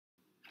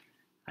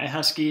Hi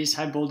Huskies,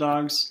 hi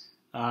Bulldogs.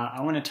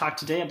 I want to talk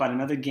today about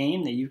another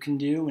game that you can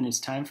do when it's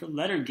time for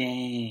letter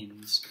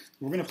games.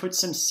 We're going to put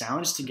some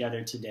sounds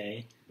together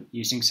today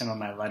using some of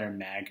my letter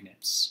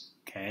magnets.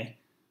 Okay,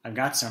 I've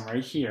got some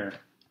right here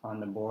on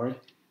the board.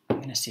 I'm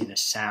going to say the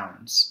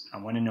sounds. I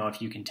want to know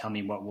if you can tell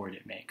me what word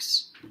it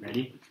makes.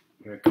 Ready?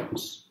 Here it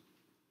goes.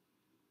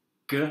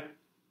 G,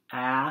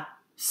 A,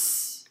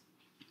 S.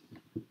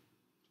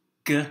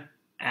 G,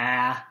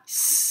 A,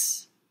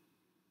 S.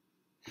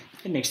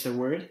 It makes the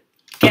word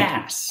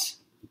gas.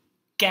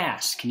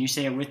 Gas. Can you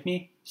say it with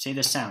me? Say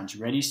the sounds.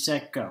 Ready,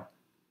 set, go.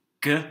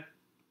 G,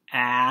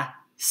 A,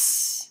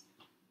 S.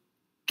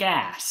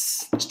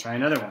 Gas. Let's try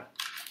another one.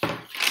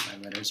 My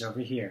letter's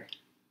over here.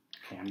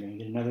 Okay, I'm going to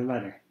get another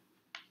letter.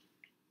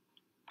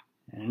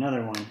 And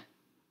another one.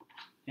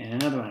 And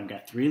another one. I've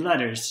got 3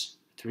 letters,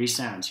 3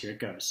 sounds. Here it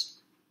goes.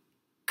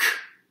 K,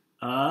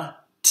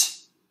 T.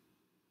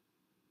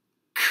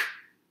 K,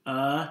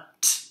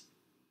 T.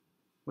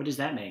 What does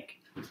that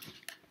make?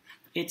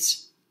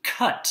 It's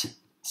cut.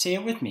 Say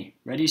it with me.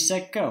 Ready,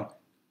 set, go.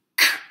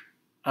 K,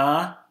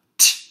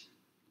 T.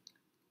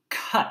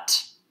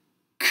 Cut.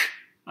 K,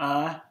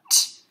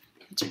 T.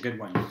 That's a good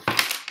one.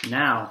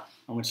 Now,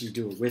 I want you to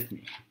do it with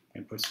me.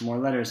 I'm going to put some more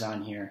letters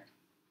on here.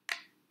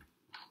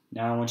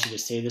 Now I want you to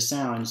say the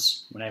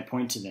sounds when I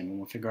point to them, and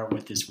we'll figure out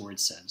what this word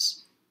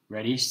says.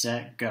 Ready,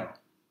 set, go.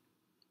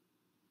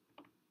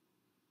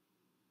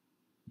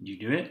 Did you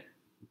do it?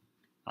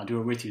 I'll do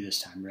it with you this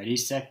time. Ready,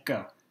 set,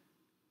 go.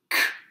 K,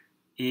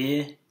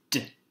 I,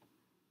 D.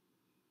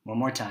 One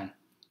more time.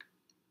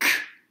 K,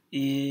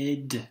 I,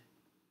 D.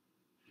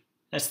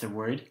 That's the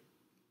word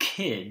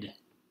kid.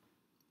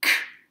 K,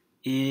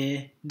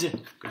 I, D.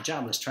 Good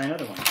job. Let's try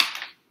another one.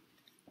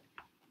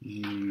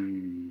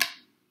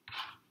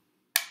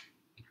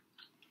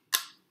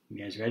 You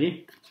guys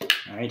ready?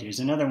 All right, here's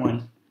another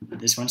one.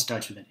 This one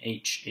starts with an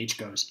H. H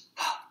goes,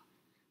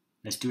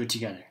 let's do it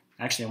together.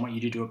 Actually, I want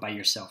you to do it by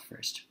yourself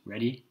first.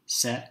 Ready,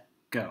 set,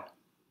 go.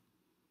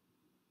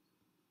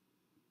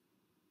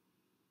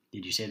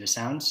 Did you say the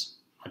sounds?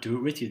 I'll do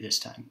it with you this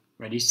time.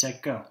 Ready,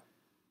 set, go.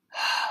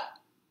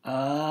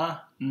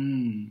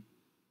 One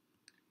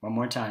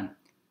more time.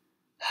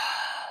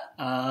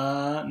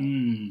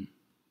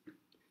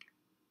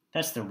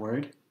 That's the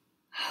word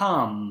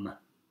hum.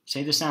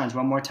 Say the sounds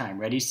one more time.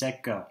 Ready,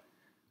 set, go.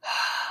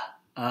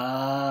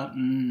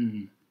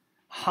 Hum.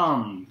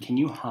 Can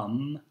you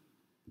hum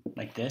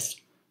like this?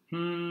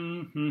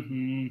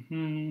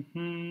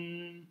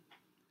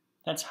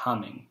 That's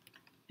humming.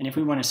 And if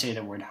we want to say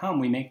the word hum,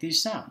 we make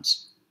these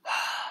sounds.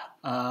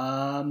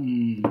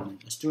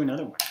 Let's do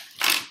another one.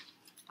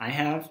 I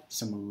have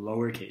some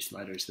lowercase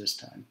letters this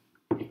time.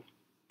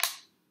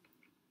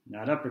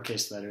 Not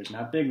uppercase letters,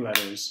 not big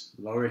letters,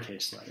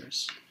 lowercase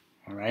letters.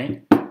 All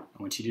right? I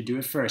want you to do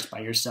it first by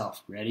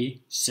yourself.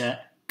 Ready,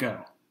 set,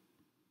 go.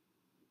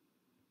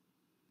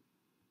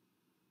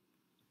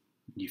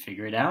 You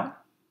figure it out?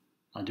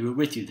 I'll do it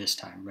with you this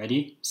time.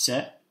 Ready,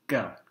 set,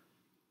 go.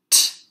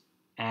 T,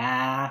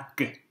 A,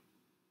 G.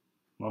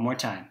 One more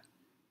time.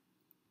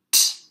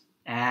 T,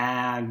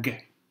 A, G.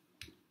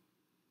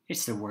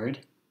 It's the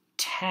word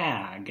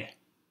tag,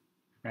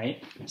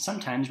 right?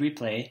 Sometimes we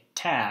play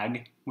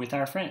tag with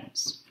our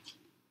friends.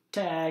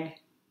 Tag,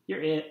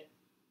 you're it.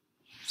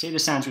 Say the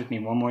sounds with me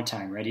one more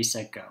time. Ready,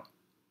 set, go.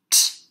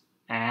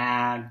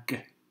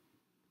 T-ag.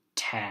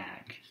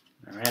 Tag.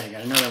 All right, I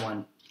got another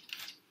one.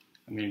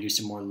 I'm going to do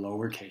some more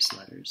lowercase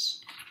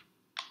letters.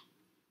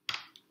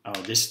 Oh,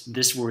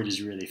 this word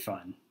is really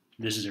fun.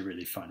 This is a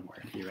really fun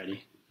word. You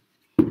ready?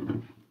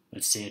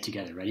 Let's say it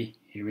together. Ready?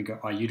 Here we go.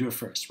 Oh, you do it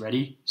first.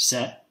 Ready,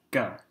 set,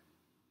 go.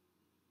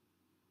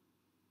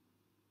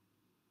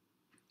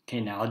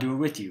 Okay, now I'll do it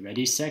with you.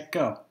 Ready, set,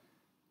 go.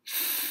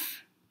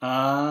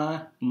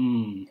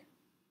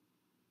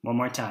 One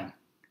more time.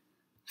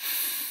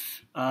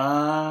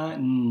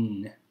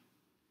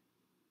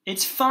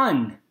 It's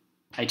fun.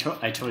 I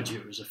told you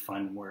it was a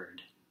fun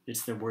word.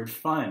 It's the word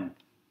fun.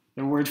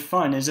 The word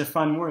fun is a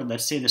fun word.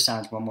 Let's say the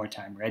sounds one more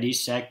time. Ready,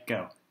 set,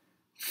 go.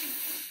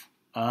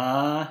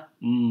 Good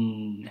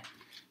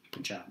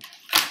job.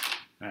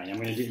 All right,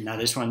 now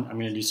this one, I'm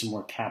gonna do some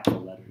more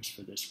capital letters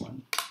for this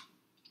one.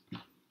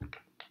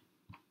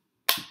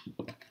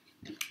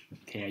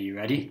 Okay, are you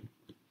ready?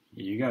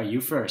 Here you go, you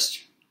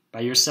first. By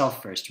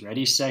yourself first.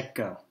 Ready, set,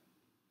 go.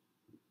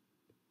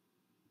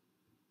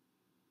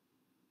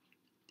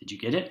 Did you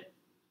get it?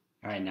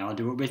 All right, now I'll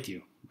do it with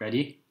you.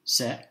 Ready,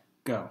 set,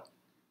 go.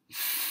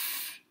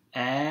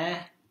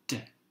 Fed.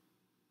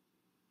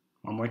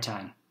 One more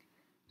time.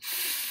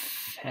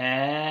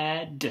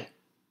 Fed.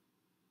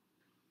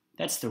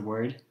 That's the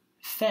word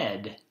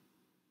fed.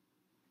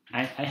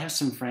 I have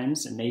some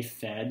friends and they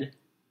fed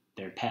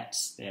their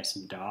pets. They have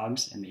some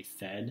dogs and they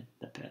fed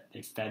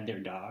their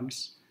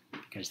dogs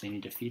because they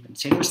need to feed them.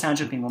 Say those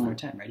sounds with me one more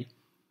time. Ready?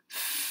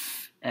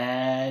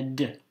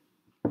 Fed.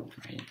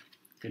 Right.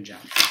 Good job.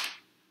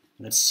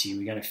 Let's see.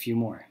 We got a few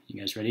more. You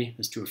guys ready?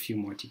 Let's do a few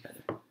more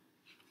together.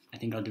 I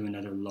think I'll do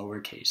another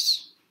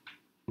lowercase.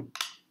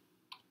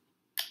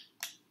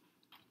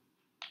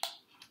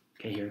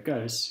 Okay, here it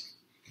goes.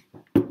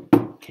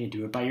 Okay,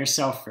 do it by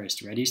yourself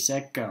first. Ready,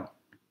 set, go.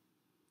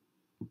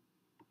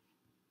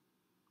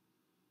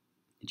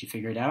 Did you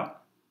figure it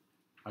out?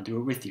 I'll do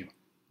it with you.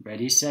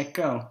 Ready, set,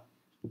 go.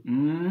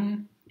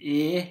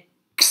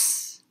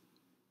 X.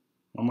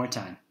 One more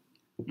time.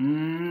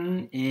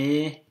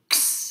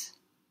 X.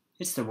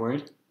 It's the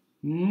word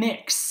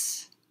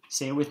mix.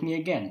 Say it with me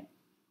again.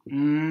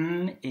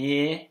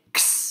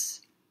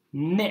 Mix.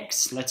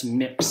 Mix. Let's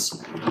mix.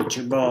 Get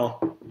your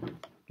ball.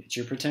 Get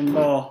your pretend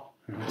ball.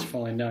 Oh, it's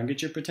falling down.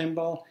 Get your pretend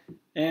ball.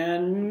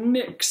 And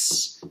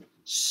mix.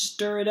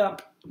 Stir it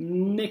up.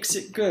 Mix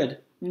it good.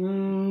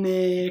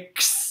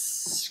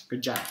 Mix.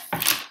 Good job. All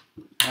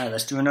right,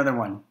 let's do another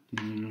one.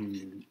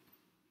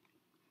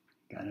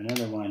 Got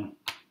another one.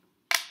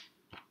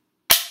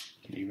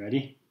 Okay, you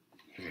ready?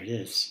 Here it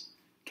is.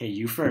 Okay,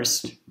 you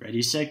first.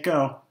 Ready, set,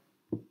 go.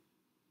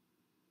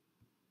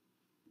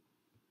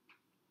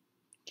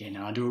 Okay,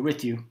 now I'll do it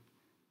with you.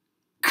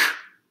 K,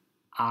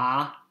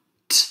 a,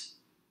 t.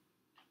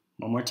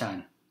 One more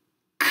time.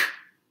 K,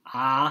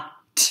 a,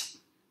 t.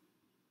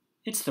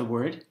 It's the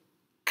word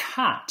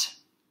cot.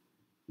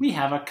 We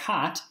have a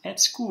cot at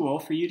school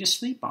for you to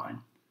sleep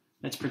on.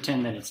 Let's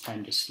pretend that it's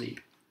time to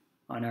sleep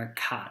on our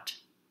cot.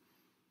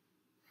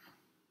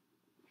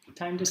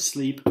 Time to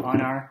sleep on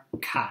our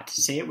cot.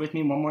 Say it with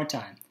me one more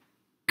time.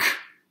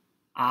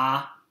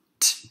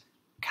 K-a-t.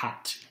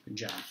 Cot. Good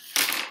job.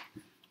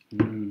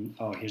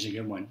 Oh, here's a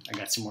good one. I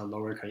got some more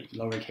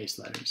lowercase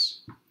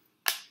letters.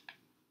 Are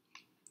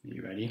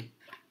you ready?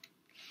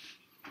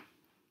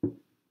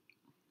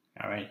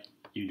 All right.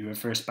 You do it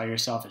first by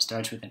yourself. It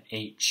starts with an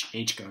H.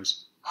 H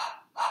goes.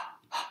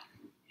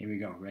 Here we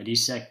go. Ready,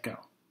 set, go.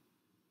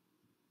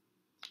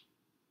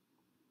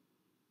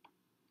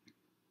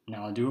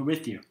 Now I'll do it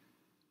with you.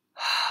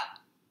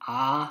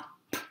 Ah.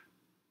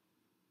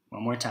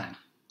 One more time.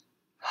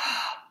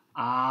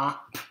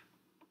 Ah.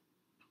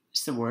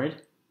 It's the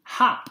word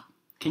hop.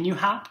 Can you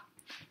hop?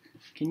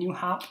 Can you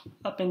hop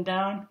up and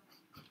down?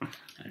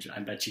 I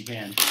bet you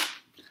can.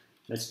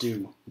 Let's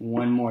do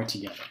one more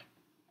together.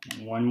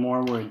 One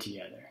more word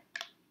together.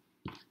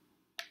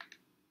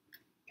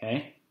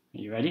 Okay, are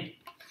you ready?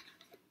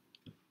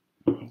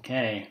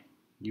 Okay,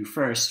 you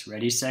first.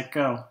 Ready, set,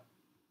 go.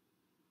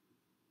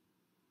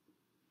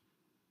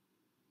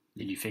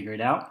 Did you figure it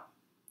out?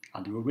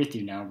 I'll do it with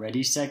you now.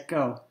 Ready, set,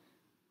 go.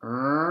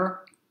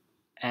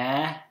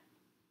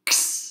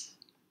 X.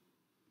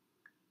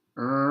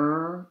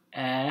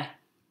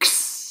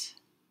 X.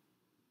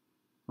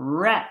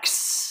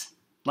 Rex.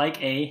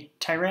 Like a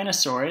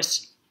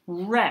Tyrannosaurus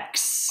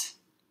Rex.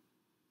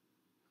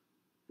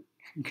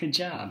 Good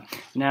job.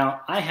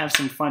 Now, I have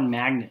some fun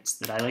magnets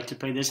that I like to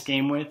play this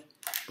game with,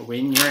 but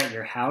when you're at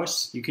your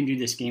house, you can do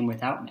this game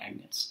without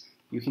magnets.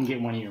 You can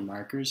get one of your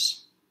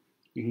markers,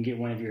 you can get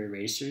one of your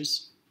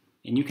erasers,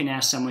 and you can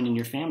ask someone in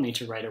your family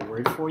to write a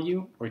word for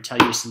you or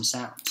tell you some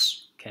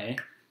sounds, okay?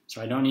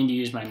 So I don't need to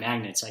use my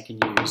magnets, I can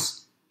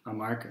use a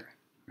marker,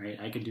 right?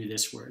 I could do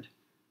this word.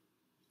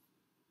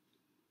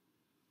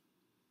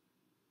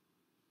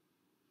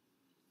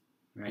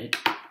 Right?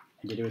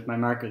 I did it with my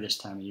marker this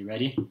time. Are you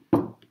ready?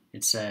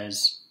 It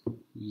says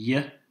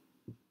y,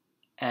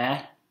 e,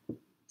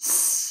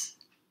 s.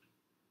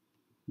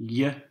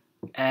 Y,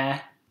 e,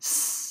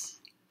 s.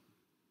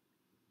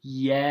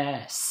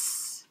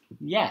 Yes.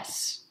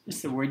 Yes.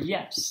 It's the word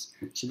yes.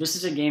 So this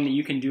is a game that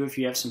you can do if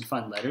you have some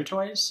fun letter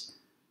toys,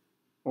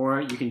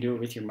 or you can do it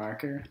with your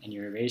marker and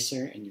your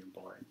eraser and your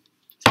board.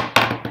 So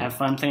have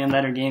fun playing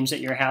letter games at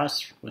your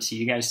house. We'll see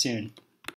you guys soon.